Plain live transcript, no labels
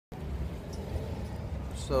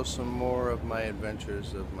So some more of my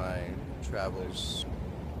adventures of my travels.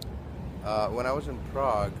 When I was in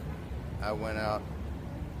Prague, I went out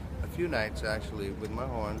a few nights actually with my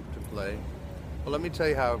horn to play. Well, let me tell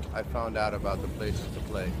you how I found out about the places to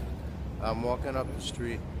play. I'm walking up the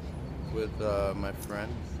street with my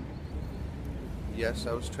friend. Yes,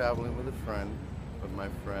 I was traveling with a friend, but my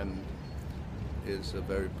friend is a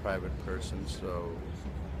very private person, so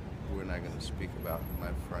we're not going to speak about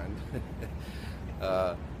my friend.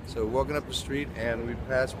 So walking up the street and we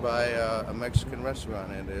passed by a Mexican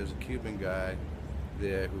restaurant, and there's a Cuban guy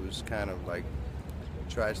there who's kind of like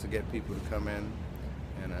tries to get people to come in,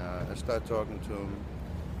 and I start talking to him,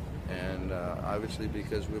 and obviously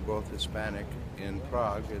because we're both Hispanic in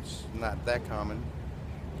Prague, it's not that common.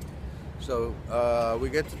 So we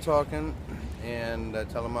get to talking, and I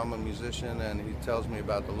tell him I'm a musician, and he tells me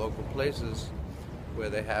about the local places where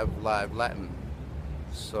they have live Latin.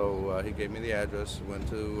 So he gave me the address. Went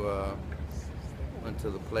to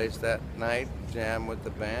the place that night. Jammed with the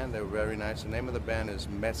band. They were very nice. The name of the band is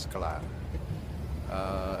Mezcla.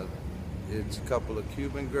 It's a couple of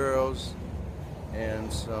Cuban girls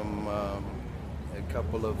and a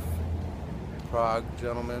couple of Prague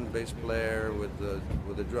gentlemen, bass player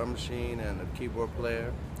with a drum machine and a keyboard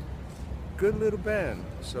player. Good little band.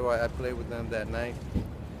 So I played with them that night,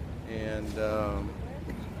 and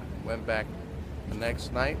went back the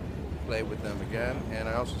next night, played with them again, and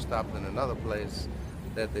I also stopped in another place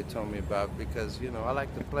that they told me about because, I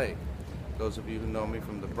like to play. Those of you who know me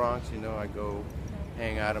from the Bronx, I go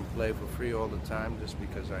hang out and play for free all the time just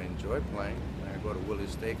because I enjoy playing. I go to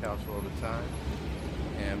Willie's Steakhouse all the time,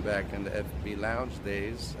 and back in the FB Lounge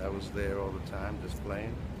days, I was there all the time just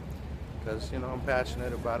playing because, I'm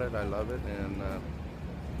passionate about it, I love it, and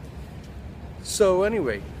so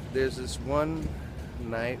anyway, there's this one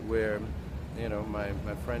night where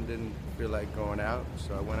my friend didn't feel like going out,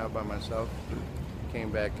 so I went out by myself,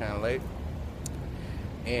 came back kind of late,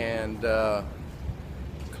 and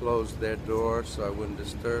closed their door so I wouldn't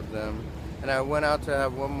disturb them. And I went out to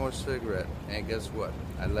have one more cigarette, and guess what?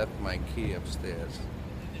 I left my key upstairs,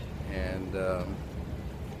 and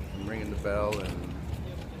I'm ringing the bell, and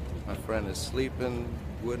my friend is sleeping,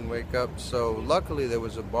 wouldn't wake up. So luckily there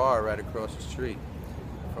was a bar right across the street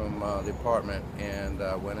from the apartment, and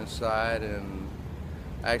went inside, and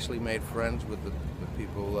I actually made friends with the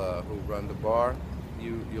people who run the bar.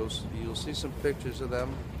 You'll see some pictures of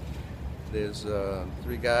them. There's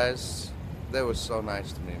 3 guys. They were so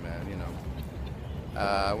nice to me, man.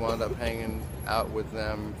 I wound up hanging out with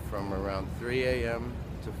them from around 3 a.m.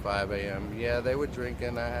 to 5 a.m. Yeah, they were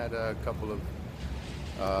drinking. I had a couple of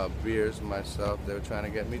beers myself. They were trying to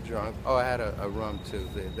get me drunk. Oh, I had a rum too.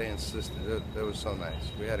 They insisted. It was so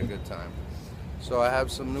nice. We had a good time. So I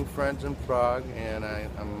have some new friends in Prague, and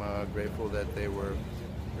I'm grateful that they were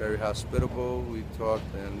very hospitable. We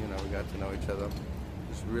talked, and we got to know each other.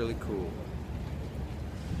 It's really cool.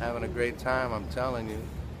 Having a great time, I'm telling you.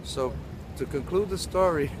 So to conclude the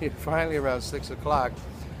story, finally around 6 o'clock,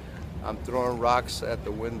 I'm throwing rocks at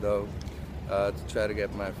the window to try to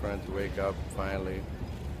get my friend to wake up. Finally,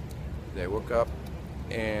 they woke up,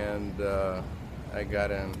 and I got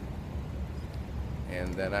in,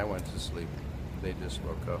 and then I went to sleep. They just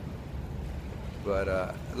woke up.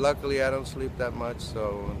 But luckily I don't sleep that much,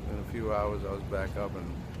 so in a few hours I was back up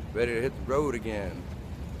and ready to hit the road again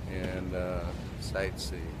and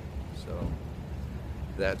sightsee. So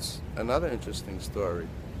that's another interesting story.